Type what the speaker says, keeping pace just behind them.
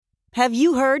Have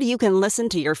you heard you can listen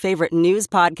to your favorite news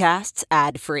podcasts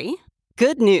ad-free?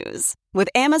 Good news. With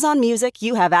Amazon Music,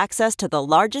 you have access to the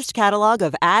largest catalog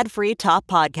of ad-free top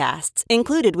podcasts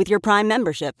included with your Prime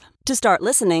membership. To start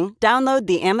listening, download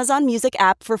the Amazon Music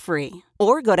app for free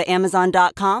or go to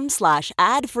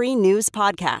amazon.com/ad-free news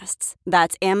podcasts.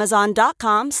 That's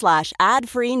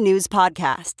amazon.com/ad-free news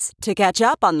podcasts to catch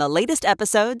up on the latest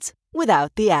episodes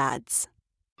without the ads.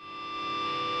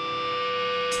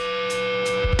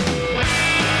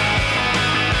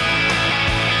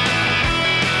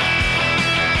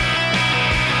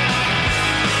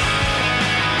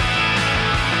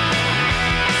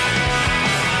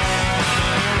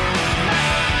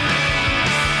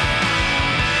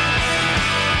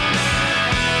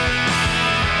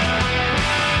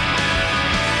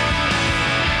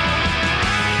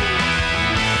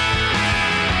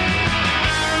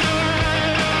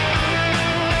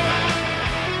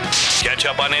 Catch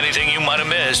up on anything you might have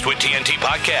missed with TNT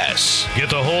Podcasts.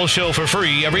 Get the whole show for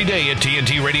free every day at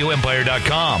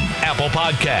TNTRadioEmpire.com, Apple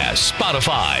Podcasts,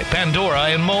 Spotify, Pandora,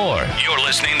 and more. You're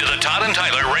listening to the Todd and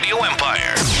Tyler Radio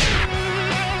Empire.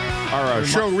 Our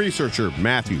show researcher,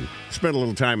 Matthew, spent a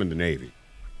little time in the Navy.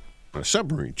 On a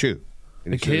submarine, too.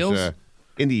 And the Kales?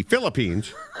 In the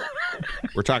Philippines,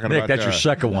 we're talking Nick, about... that's your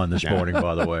second one this morning,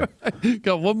 by the way.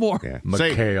 Got one more. Yeah.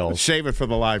 McHale. Save it for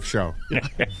the live show.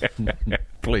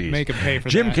 Please. Make him pay for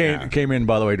Jim that. came in,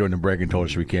 by the way, during the break and told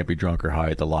us we can't be drunk or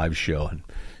high at the live show.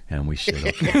 And we said,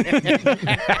 okay.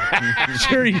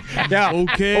 Sure. Yeah.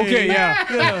 Okay, yeah.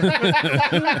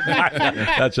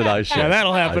 That's what I said. Yeah,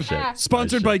 that'll happen. I said.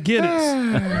 Sponsored by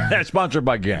Guinness. Sponsored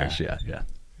by Guinness, yeah.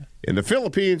 In the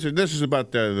Philippines, and this is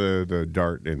about the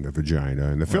dart in the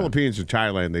vagina. In the Philippines and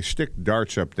Thailand, they stick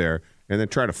darts up there and then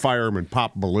try to fire them and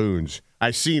pop balloons.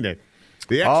 I seen it.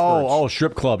 The experts,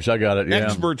 strip clubs. I got it. Yeah.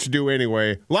 experts do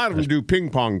anyway. A lot of them do ping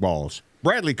pong balls.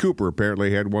 Bradley Cooper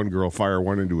apparently had one girl fire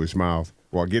one into his mouth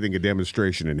while getting a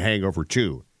demonstration in Hangover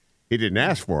 2. He didn't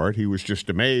ask for it. He was just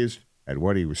amazed at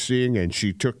what he was seeing, and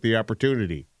she took the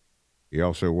opportunity. He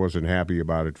also wasn't happy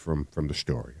about it from the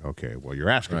story. Okay, well, you're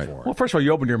asking for it. Well, first of all,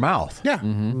 you open your mouth. Yeah.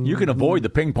 Mm-hmm. You can avoid the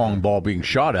ping pong ball being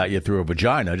shot at you through a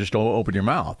vagina. Just don't open your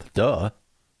mouth. Duh.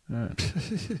 A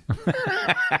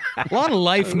lot of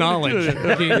life knowledge.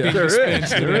 There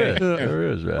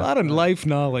is. A lot of life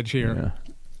knowledge here. Yeah.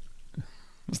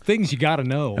 There's things you got to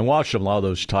know. And watch them. A lot of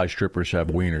those Thai strippers have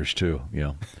wieners, too. You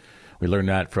know, we learned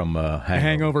that from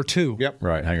Hangover 2. Yep.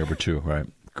 Right, Hangover 2, right.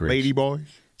 Great. Lady boys.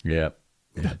 Yeah.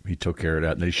 He took care of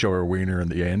that, and they show her wiener in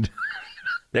the end.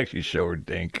 They actually show her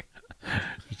dink.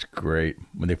 It's great.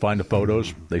 When they find the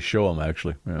photos, they show them,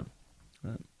 actually. Yeah.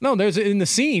 No, there's in the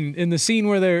scene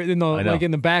where they're in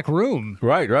the back room.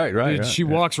 Right. She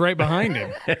walks right behind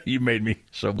him. You made me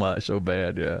so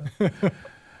bad, yeah.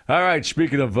 All right,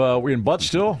 speaking of, we're in butt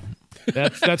still?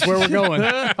 That's where we're going.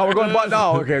 Oh, we're going butt?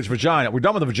 No, okay, it's vagina. We're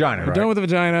done with the vagina, We're done with the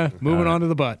vagina, moving on to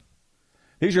the butt.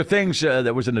 These are things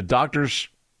that was in the doctor's,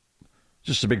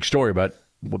 just a big story about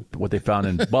what they found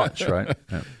in butts, right?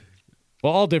 Yeah.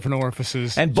 Well, all different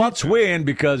orifices. And butts win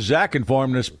because Zach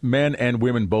informed us men and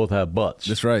women both have butts.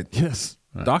 That's right. Yes.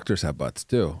 Doctors have butts,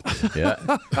 too.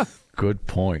 Yeah. Good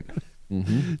point.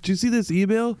 Mm-hmm. Did you see this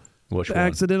email? Which the one?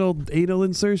 Accidental anal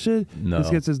insertion? No. This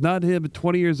guy says, not him, but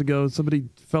 20 years ago, somebody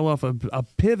fell off a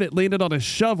pivot, landed on a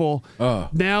shovel,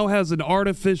 now has an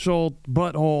artificial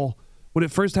butthole. When it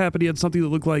first happened, he had something that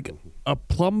looked like a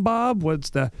plumb bob.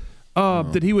 What's that?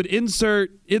 That he would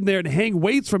insert in there and hang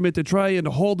weights from it to try and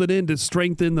hold it in to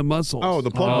strengthen the muscles. Oh, the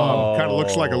plumb bob kind of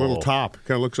looks like a little top.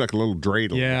 Kind of looks like a little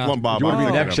dreidel. Yeah. Plumb bob. You want to be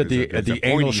on next top at is the a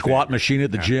anal pointy squat thing. machine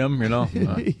at the gym, you know?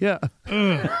 Yeah.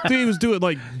 So he was doing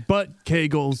like butt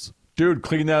kegels. Dude,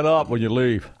 clean that up when you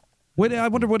leave. I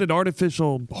wonder what an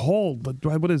artificial hole, but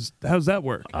how's that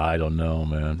work? I don't know,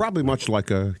 man. Probably much like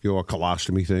a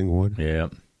colostomy thing would. Yeah.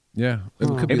 Yeah.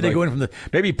 Maybe they go in from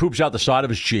maybe he poops out the side of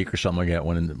his cheek or something like that.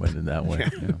 Went in that way.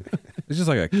 Yeah. It's just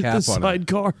like a cap The on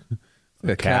sidecar.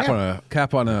 a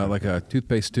cap on a like a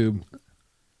toothpaste tube.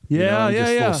 Yeah,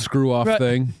 just a little screw off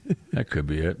thing. That could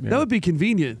be it. Yeah. That would be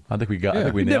convenient. I think we got. I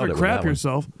think we You nailed never it. crap with that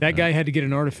yourself. That guy had to get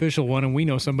an artificial one, and we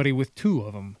know somebody with 2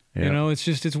 of them. Yeah. You know, it's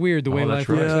weird the way that's life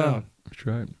right. works Yeah. out. One. That's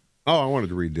right. Oh, I wanted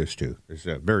to read this too. It's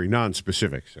very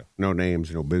non-specific, so no names,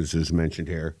 no businesses mentioned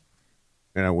here.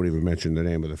 And I won't even mention the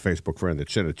name of the Facebook friend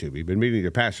that sent it to me. Been meaning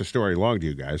to pass the story along to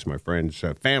you guys. My friend's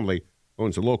family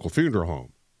owns a local funeral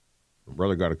home. My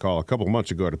brother got a call a couple of months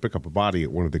ago to pick up a body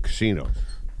at one of the casinos.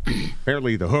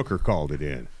 Apparently the hooker called it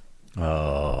in.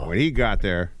 Oh. When he got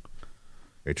there,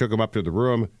 they took him up to the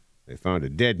room. They found a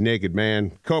dead, naked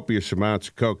man, copious amounts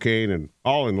of cocaine, and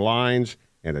all in lines.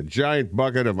 and a giant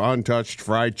bucket of untouched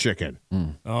fried chicken.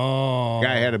 Oh.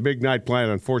 Guy had a big night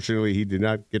planned. Unfortunately, he did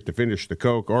not get to finish the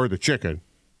Coke or the chicken.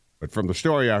 But from the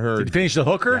story I heard... Did he finish the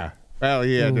hooker? Yeah. Well,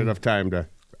 he had enough time to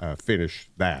finish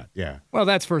that, yeah. Well,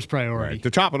 that's first priority. Right.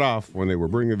 To top it off, when they were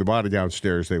bringing the body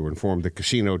downstairs, they were informed the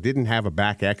casino didn't have a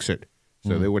back exit.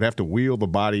 So they would have to wheel the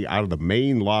body out of the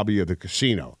main lobby of the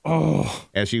casino. Oh.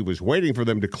 As he was waiting for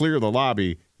them to clear the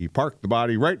lobby, he parked the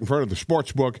body right in front of the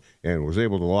sports book and was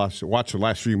able to watch the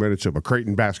last few minutes of a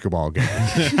Creighton basketball game.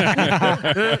 Did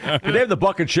they have the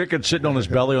bucket chicken sitting on his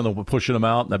belly pushing him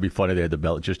out? That'd be funny. They had the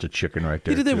belly, just a chicken right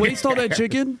there. Did they waste all that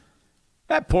chicken?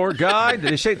 That poor guy.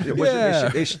 Did they say? Did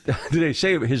they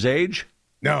say his age?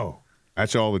 No.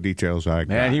 That's all the details I got.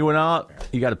 Man, he went out.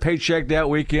 He got a paycheck that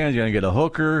weekend. He's going to get a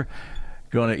hooker.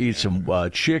 Going to eat some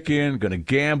chicken. Going to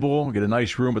gamble. Get a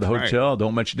nice room at the hotel.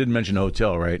 Right. Didn't mention the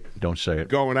hotel, right? Don't say it.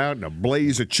 Going out in a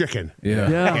blaze of chicken.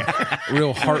 Yeah.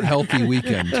 Real heart-healthy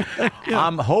weekend.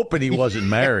 I'm hoping he wasn't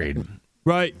married.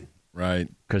 Right.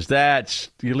 Because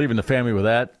you're leaving the family with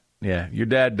that. Yeah, your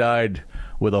dad died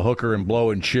with a hooker and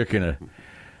blowing chicken.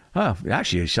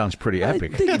 Actually, it sounds pretty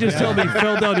epic. I think you just told me he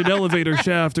fell down an elevator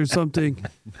shaft or something.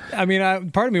 I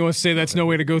mean, part of me wants to say that's no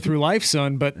way to go through life,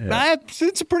 son, but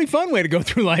it's a pretty fun way to go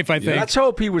through life, I think. Let's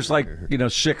hope he was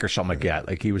sick or something like that.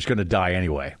 Like he was going to die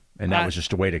anyway. And that was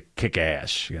just a way to kick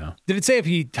ass, Did it say if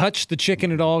he touched the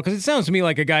chicken at all? Because it sounds to me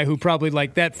like a guy who probably,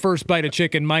 like, that first bite of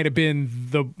chicken might have been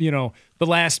the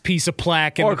last piece of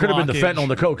plaque. Or it could have been the fentanyl and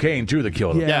the cocaine, too, that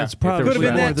killed him. Yeah, it's probably could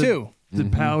have been that, too. The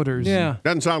powders. Yeah.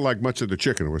 Doesn't sound like much of the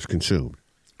chicken was consumed.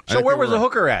 So where was the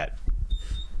hooker at?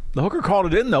 The hooker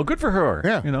called it in, though. Good for her.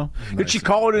 Yeah. Did she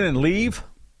call it in and leave?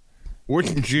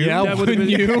 Wouldn't you? Yeah, wouldn't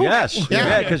you? Yes.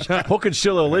 Yeah, because hooking's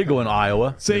still illegal in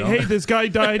Iowa. Say, hey, this guy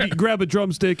died. You grab a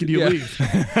drumstick and you leave.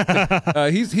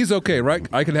 He's okay, right?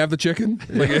 I can have the chicken?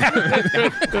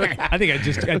 I think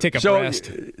I'd take a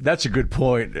breast. That's a good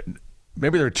point.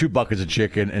 Maybe there are 2 buckets of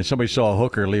chicken, and somebody saw a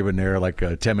hooker leaving there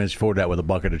 10 minutes before that with a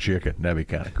bucket of chicken. That'd be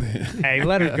kind of cool. Hey,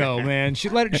 let her go, man. She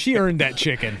earned that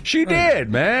chicken. She did,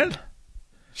 man.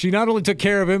 She not only took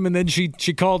care of him, and then she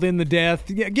called in the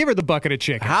death. Yeah, give her the bucket of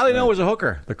chicken. How do they know it was a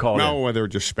hooker? The call. No, they were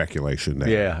just speculation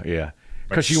there. Yeah.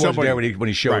 Because she wasn't there when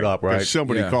he showed up, right?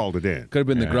 Somebody called it in. Could have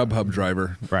been the Grubhub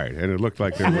driver. Right, and it looked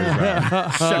like there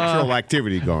was sexual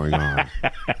activity going on.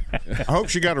 I hope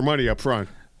she got her money up front.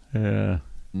 Yeah.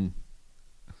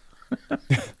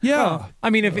 Yeah. I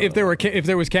mean, if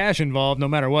there was cash involved, no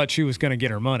matter what, she was going to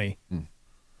get her money.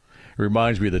 It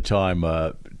reminds me of the time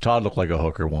Todd looked like a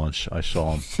hooker once. I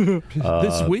saw him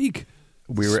this week.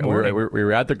 We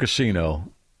were at the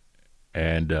casino,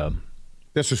 and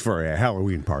this was for a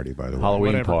Halloween party, by the way.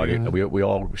 Halloween party. Yeah. We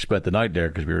all spent the night there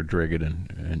because we were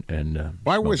drinking and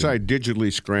why was I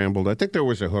digitally scrambled? I think there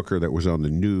was a hooker that was on the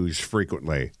news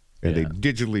frequently. And they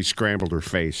digitally scrambled her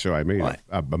face, so I made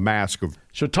a mask of.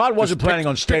 So Todd wasn't planning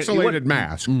on pixelated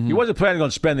mask. He wasn't planning on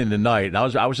spending the night. And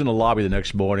I was in the lobby the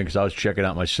next morning because I was checking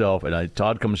out myself, and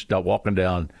Todd comes walking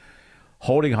down,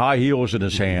 holding high heels in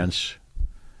his hands,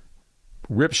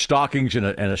 ripped stockings and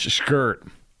a skirt.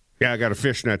 Yeah, I got a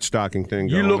fishnet stocking thing.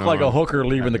 You look like a hooker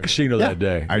leaving the casino that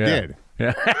day. I did.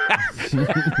 Yeah.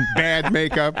 Bad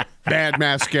makeup, bad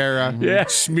mascara,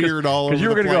 smeared all over the place. Because you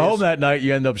were going to go home that night,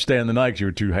 you ended up staying the night because you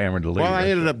were too hammered to leave. Well, I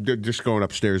ended up just going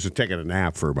upstairs and taking a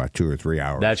nap for about 2 or 3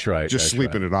 hours. That's right. Just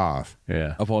sleeping it off.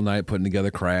 Yeah. Up all night putting together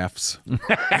crafts.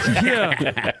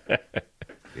 Yeah.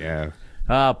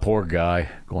 Ah, poor guy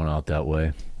going out that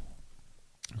way.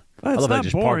 I love that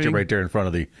just parked it right there in front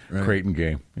of the Creighton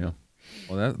game. Yeah.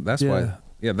 Well, that's why.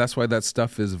 Yeah, that's why that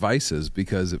stuff is vices,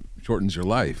 because it shortens your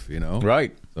life,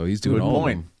 Right. So he's doing Good all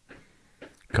point.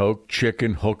 Coke,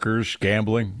 chicken, hookers,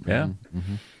 gambling. Yeah.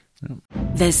 Mm-hmm. Yeah.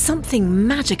 There's something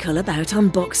magical about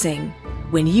unboxing.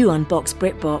 When you unbox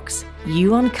BritBox,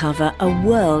 you uncover a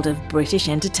world of British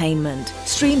entertainment.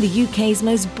 Stream the UK's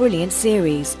most brilliant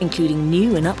series, including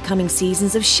new and upcoming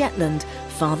seasons of Shetland,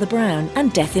 Father Brown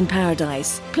and Death in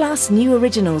Paradise. Plus new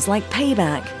originals like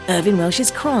Payback, Irving Welsh's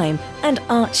Crime, and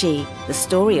Archie, the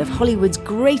story of Hollywood's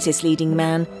greatest leading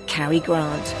man, Cary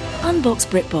Grant. Unbox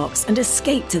BritBox and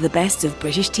escape to the best of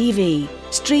British TV.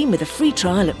 Stream with a free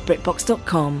trial at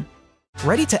BritBox.com.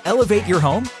 Ready to elevate your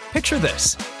home? Picture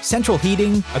this: central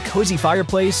heating, a cozy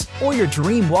fireplace, or your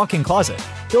dream walk-in closet.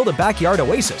 Build a backyard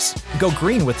oasis, go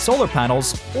green with solar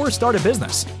panels, or start a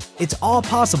business. It's all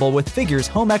possible with Figure's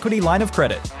home equity line of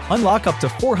credit. Unlock up to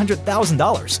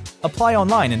 $400,000. Apply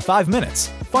online in 5 minutes.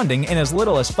 Funding in as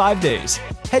little as 5 days.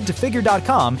 Head to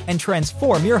Figure.com and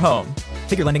transform your home.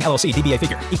 Figure Lending LLC, DBA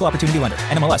Figure, Equal Opportunity Lender,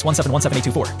 NMLS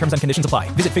 1717824. Terms and conditions apply.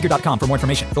 Visit Figure.com for more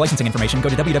information. For licensing information, go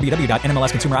to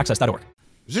www.nmlsconsumeraccess.org.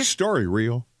 Is this story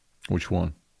real? Which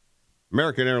one?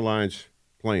 American Airlines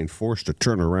plane forced to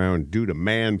turn around due to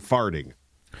man farting.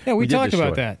 Yeah, we did talked this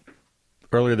about story that.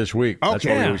 Earlier this week. That's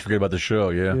why we Yeah. always forget about the show.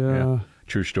 Yeah.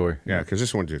 True story. Yeah, because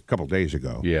this one's a couple days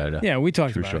ago. Yeah. Yeah, we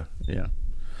talked True about story. it.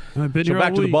 Yeah. I've been So here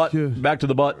back all to the week. butt. Yeah. Back to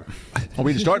the butt. Oh,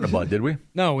 we didn't start in the butt, did we?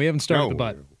 No, we haven't started No. the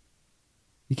butt.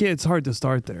 You can't. It's hard to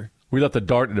start there. We left the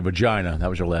dart in the vagina. That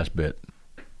was our last bit.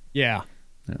 Yeah.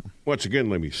 Once again,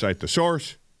 let me cite the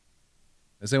source.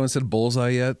 Has anyone said bullseye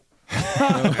yet?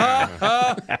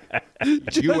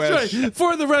 That's U.S. right.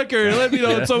 For the record, let me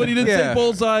know if somebody didn't say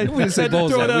bullseye. We didn't say Had to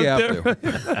throw bullseye. it We out have there.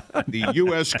 to. The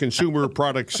U.S. Consumer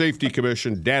Product Safety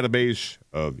Commission database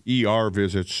of ER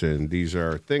visits, and these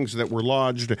are things that were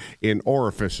lodged in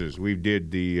orifices. We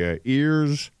did the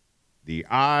ears, the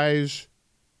eyes.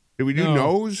 Did we do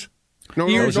nose? No,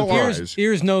 Ears, no ears, eyes.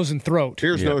 Ears, nose, and throat.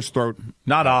 Ears, nose, throat,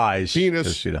 Not eyes. penis,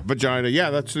 Just, you know. vagina. Yeah,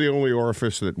 that's the only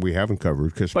orifice that we haven't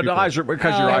covered. But the eyes are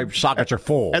because your eye sockets are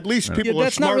full. At least people are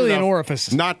that's not smart really an enough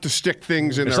orifice. not to stick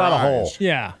things in It's their not a eyes. hole.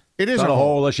 Yeah. It is It's not a a hole.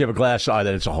 hole unless you have a glass eye.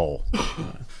 Then it's a hole. All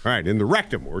right, in the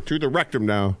rectum. We're to the rectum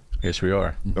now. Yes, we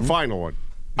are. The final one.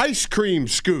 Ice cream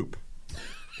scoop.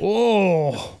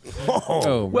 Oh.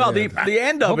 Oh, Well, man. the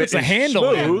end of Hope it it's a is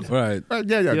handle smooth. right.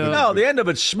 Yeah. No, the end of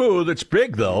it's smooth. It's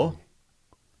big though.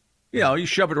 You know, you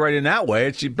shove it right in that way.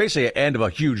 It's basically an end of a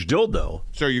huge dildo.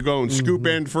 So you're going scoop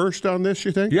end first on this,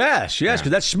 you think? Yes, because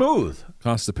that's smooth.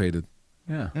 Constipated.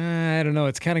 Yeah. I don't know.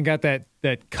 It's kind of got that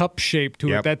cup shape to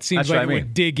Yep. it. That seems That's like what it I mean.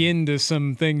 would dig into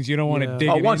some things you don't want to dig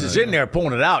Oh, it once into. it's in there,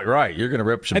 pulling it out, right? You're going to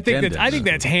rip some I think tendons.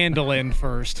 that's handle in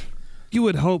first. You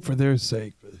would hope for their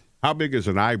sake. How big is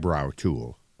an eyebrow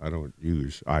tool? I don't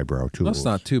use eyebrow tools. That's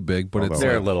not too big, but it's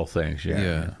They're like, little things. Yeah.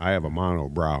 yeah. I have a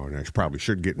monobrow, and I probably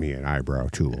should get me an eyebrow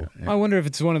tool. I wonder if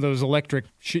it's one of those electric,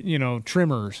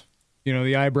 trimmers. You know,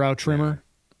 the eyebrow trimmer.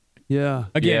 Yeah.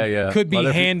 Again, Yeah. could be Well,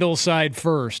 if you- handle side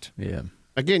first. Yeah.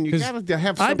 Again, you got to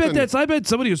have I something. bet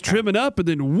somebody was trimming up and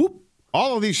then whoop.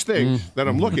 All of these things that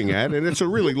I'm looking at, and it's a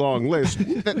really long list,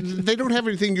 they don't have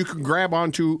anything you can grab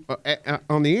onto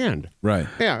on the end. Right.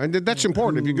 Yeah, and that's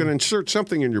important. If you're going to insert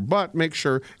something in your butt, make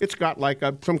sure it's got like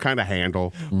some kind of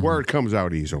handle where it comes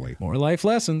out easily. More life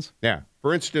lessons. Yeah.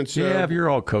 For instance, Yeah, if you're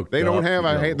all coked they don't up,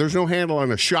 have there's no handle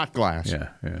on a shot glass. Yeah,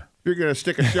 yeah. If you're going to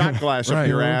stick a shot glass up Right.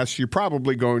 your ass, you're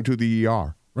probably going to the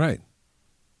ER. Right.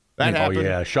 That Oh, happened.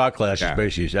 yeah. Shot glass is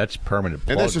basically, that's permanent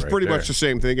plug And this is right pretty there. much the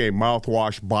same thing, a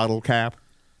mouthwash bottle cap.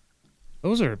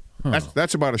 Those are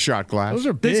That's about a shot glass. those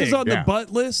are big. This is on Yeah. the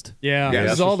butt list. yeah, Yeah,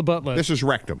 this this is all is- the butt list. This is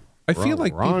rectum. I feel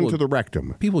like we're on people- to the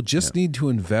rectum. People just need to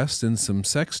invest in some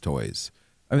sex toys.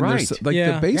 I mean, there's Right. like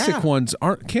Yeah. the basic Yeah. ones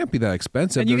can't be that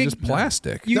expensive. And you They're can- just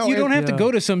plastic. You, No, you don't and- have to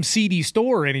go to some seedy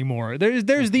store anymore. There's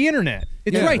the internet.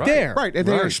 It's Yeah, right, right. there. Right, and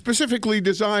they are Right. specifically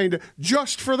designed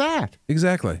just for that.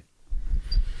 Exactly.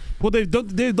 Well,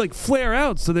 they like flare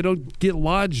out so they don't get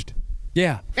lodged.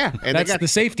 Yeah. Yeah, and That's the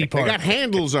safety They part. got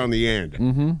handles on the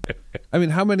end. I mean,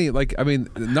 how many? Not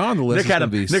on the list. Nick is had gonna him,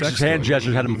 be Nick's sex hand toys.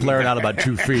 gestures had him flaring out about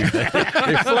 2 feet. They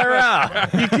flare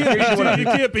out. You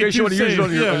can't be In case you too want to use safe.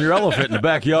 it on your elephant in the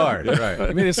backyard. Right.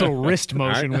 I mean, this little wrist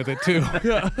motion with it too.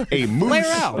 A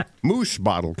moose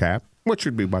bottle cap, which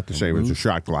should be about the same as a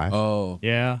shot glass. Oh,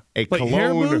 Yeah. A Like cologne.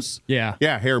 hair moose? Yeah.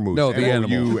 Yeah, hair moose. No, the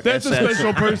animal. That's a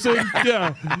special person.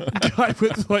 Yeah. Guy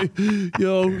with like, big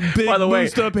By the way-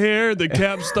 moosed up hair, the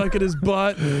cap stuck in his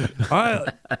butt. All right,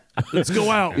 let's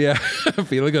go out. yeah.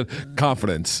 Feeling good.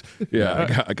 Confidence.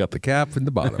 Yeah, I got the cap and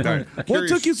the bottom. What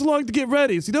took you so long to get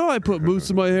ready? So, I put mousse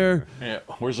in my hair. Yeah.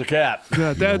 Where's the cat?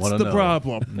 Yeah, that's wanna the know.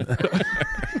 problem.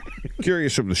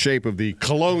 Curious of the shape of the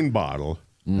cologne bottle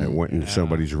that went into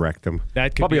somebody's rectum.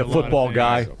 That could Probably be a lot of football things.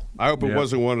 guy. I hope it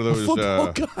wasn't one of those.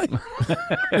 Football guy.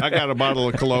 I got a bottle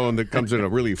of cologne that comes in a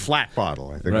really flat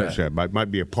bottle. I think I Right. said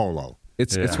might be a Polo.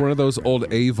 It's one of those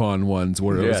old Avon ones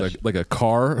where it was Yes. like a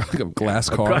car, like a glass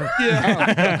car.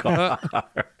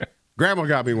 Grandma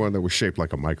got me one that was shaped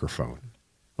like a microphone.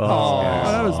 Oh,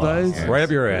 that was nice. Right up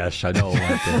your ass. I know. It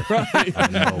went there. I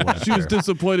know it went She was there.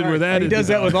 disappointed where that He does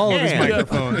that with all of his Yeah.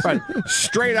 microphones. Right.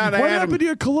 Straight out of What Adam. happened to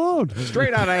your cologne?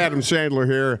 Straight out of Adam Sandler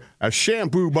here. A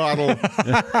shampoo bottle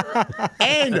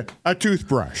and a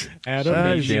toothbrush. Adam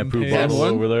Nice. Shampoo Page. bottle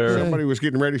over there. Somebody was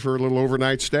getting ready for a little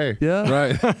overnight stay. Yeah.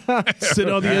 Right. Sit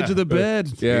on the edge of the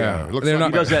bed. Yeah. it looks They're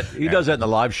like He does that. He does that in the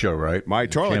live show, right? My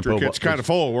toiletry Shampoo kit's kind of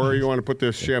full. Where do you want to put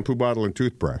this shampoo bottle and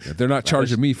toothbrush? They're not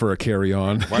charging me for a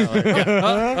carry-on.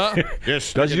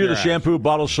 Just Does he do the shampoo? shampoo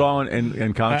bottle song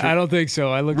in concert? I don't think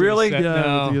so. I looked Really? At the set. Yeah, I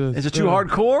don't think No. it Is it too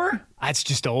hardcore? That's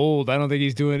just old. I don't think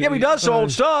he's doing it. Yeah, but he does some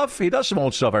old stuff. He does some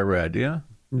old stuff. I read. Yeah.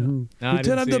 No, I Pretend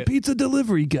didn't I'm see the it. pizza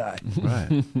delivery guy.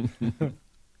 Right.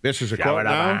 This is a quote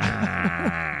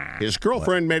now. His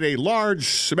girlfriend made a large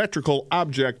symmetrical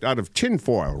object out of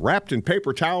tinfoil, wrapped in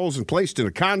paper towels and placed in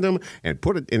a condom, and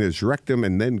put it in his rectum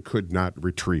and then could not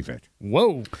retrieve it.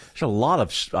 Whoa. There's a lot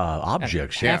of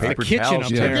objects. Half the Paper kitchen towels,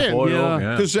 up there.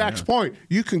 tinfoil. To Zach's point,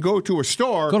 you can go to a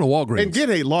store Go to Walgreens. and get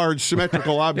a large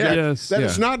symmetrical object Yes. that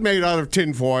is not made out of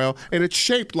tinfoil, and it's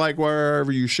shaped like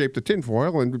wherever you shape the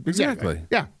tinfoil. And Exactly.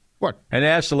 Yeah. What? And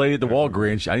ask the lady at the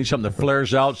Walgreens, I need something that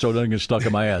flares out so it doesn't get stuck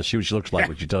in my ass. See what she looks like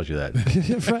when she tells you that.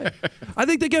 Right. I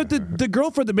think they got the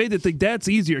girlfriend that made it think that's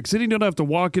easier because then you don't have to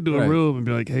walk into a Right. room and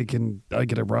be like, hey, can I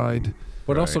get a ride?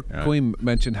 But also, Queen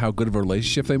mentioned how good of a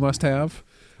relationship they must have,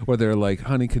 where they're like,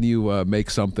 honey, can you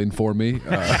make something for me?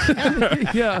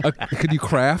 Yeah. Can you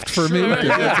craft for me?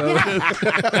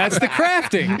 That's the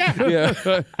crafting.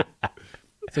 Yeah.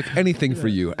 It's like anything for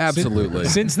you. Absolutely.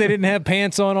 Since they didn't have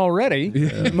pants on already,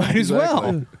 might as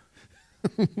well.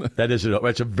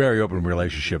 That's a very open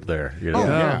relationship there. You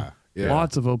know? Yeah.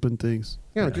 Lots of open things.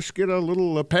 Just get a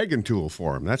little pegging tool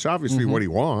for him. That's obviously what he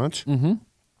wants. Mm-hmm.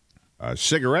 A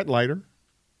cigarette lighter.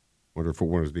 Wonder if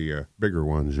one of the bigger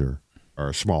ones or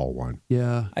a small one.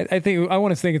 Yeah. I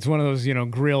want to think it's one of those,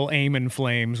 grill aiming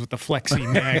flames with the flexi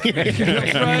neck.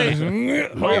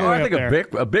 I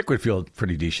think a Bic would feel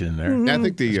pretty decent in there. Mm-hmm. I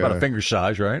think it's about a finger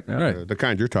size, right? Yeah. The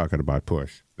kind you're talking about,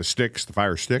 Push. The sticks, the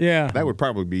fire stick. Yeah. That would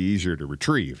probably be easier to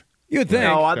retrieve. You would think.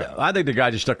 No, I think the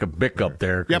guy just stuck a Bic up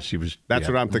there because he was. That's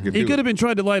what I'm thinking. He too. could have been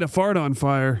trying to light a fart on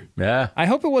fire. Yeah. I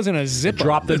hope it wasn't a zipper.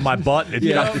 Dropped in my butt. It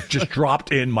just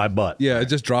dropped in my butt. Yeah, it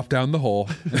just dropped down the hole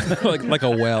like a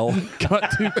well.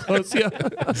 Got too close. Yeah.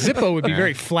 Zippo would be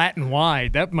very flat and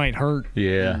wide. That might hurt.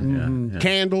 Yeah. Yeah.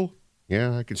 Candle.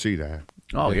 Yeah, I can see that.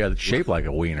 Oh, yeah. It's shaped like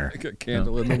a wiener. Like a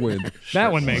candle in the wind.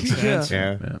 That one makes sense.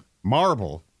 Yeah.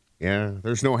 Marble. Yeah,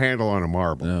 there's no handle on a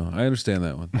marble. No, I understand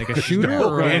that one. Like a shooter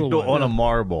or a Handle little one? on a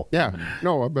marble. Yeah,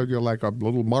 no, I bet you're like a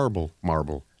little marble,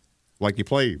 like you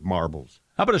play marbles.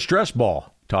 How about a stress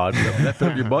ball, Todd? That fit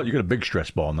up your butt. You got a big stress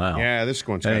ball now. Yeah, this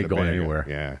one's That ain't kinda going big. anywhere.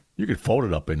 Yeah, You could fold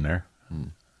it up in there. I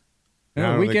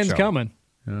Yeah, don't weekend's think so. coming.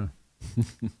 Yeah.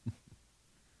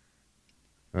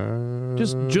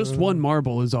 Just one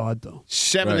marble is odd though.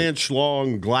 7-inch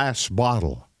long glass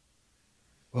bottle.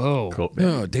 Whoa. Cool.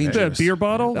 Oh, Is dangerous. that a beer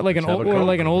bottle? Is that like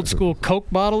an old school Coke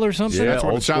bottle or something? Yeah, That's what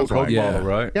it old school sounds Coke like. bottle,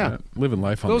 right? Yeah. Living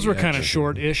life on Those the were edge, kind I of think.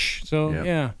 short-ish. So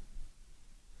yeah.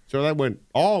 So that went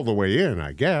all the way in,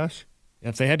 I guess.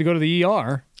 If they had to go to the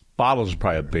ER. Bottles is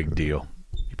probably a big deal.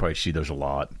 You probably see those a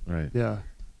lot. Right. Yeah.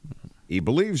 He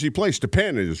believes he placed a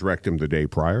pen in his rectum the day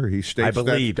prior. He states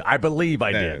I believe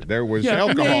I did. there was Yeah,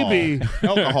 alcohol maybe.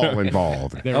 alcohol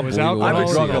involved. There was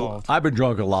Unbelievable. alcohol. I've been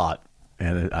drunk a lot,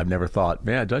 and I've never thought,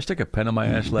 man, did I stick a pen in my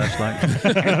ass last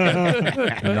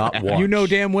night? Not once. You know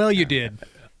damn well you did.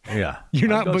 Yeah. You're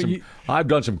not, I've done but some, you- I've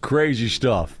done some crazy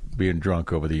stuff being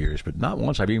drunk over the years, but not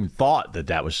once I've even thought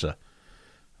that was. Did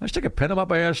I stick a pen in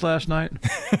my ass last night?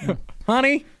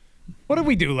 Honey, what did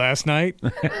we do last night?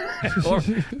 Or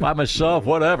by myself,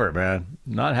 whatever, man.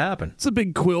 Not happened. It's a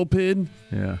big quill pin,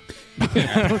 Yeah.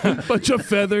 bunch of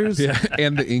feathers. Yeah,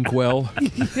 and the inkwell.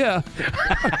 Yeah.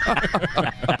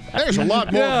 There's a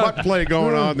lot more butt play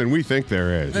going on than we think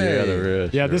there is. Yeah, there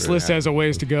is. Yeah, this list has a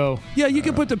ways to go. Yeah, you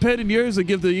can put the pen in yours and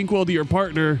give the inkwell to your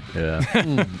partner. Yeah.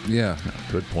 Yeah.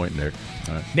 Good point, Nick.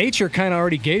 All right. Nature kind of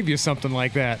already gave you something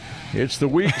like that. It's the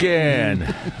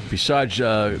weekend. Besides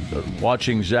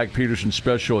watching Zach Peterson's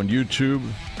special on YouTube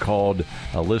called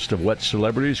A List of Wet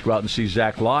Celebrities, go out and see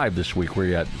Zach live this week. Where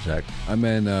you at, Zach? I'm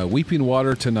in Weeping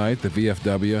Water tonight, the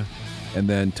VFW. And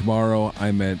then tomorrow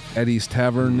I'm at Eddie's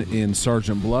Tavern in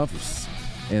Sergeant Bluffs.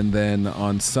 And then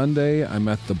on Sunday I'm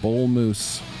at the Bull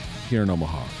Moose here in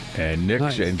Omaha. And Nick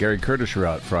Nice. and Gary Curtis are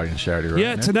out Friday and Saturday, right?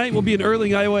 Yeah, tonight we'll be in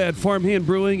Erling, Iowa at Farmhand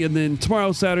Brewing, and then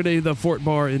tomorrow, Saturday, the Fort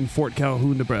Bar in Fort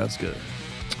Calhoun, Nebraska.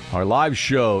 Our live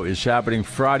show is happening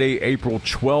Friday, April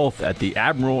 12th at the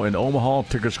Admiral in Omaha.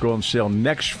 Tickets go on sale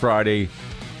next Friday.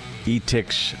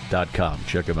 etix.com.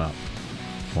 Check them out.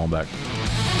 Come on back.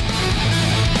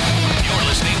 You're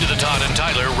listening to the Todd and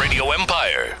Tyler Radio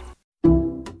Empire.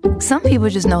 Some people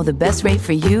just know the best rate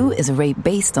for you is a rate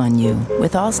based on you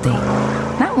with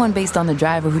Allstate. Not one based on the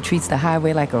driver who treats the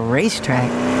highway like a racetrack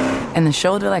and the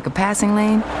shoulder like a passing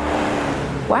lane.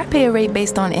 Why pay a rate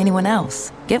based on anyone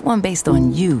else? Get one based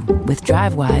on you with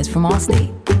DriveWise from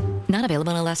Allstate. Not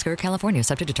available in Alaska or California,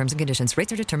 subject to terms and conditions.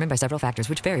 Rates are determined by several factors,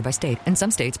 which vary by state. In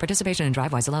some states, participation in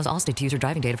DriveWise allows Allstate to use your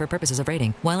driving data for purposes of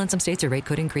rating. While in some states, your rate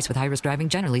could increase with high-risk driving.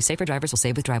 Generally, safer drivers will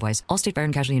save with DriveWise. Allstate Fire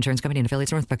and Casualty Insurance Company and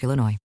affiliates, Northbrook, Illinois.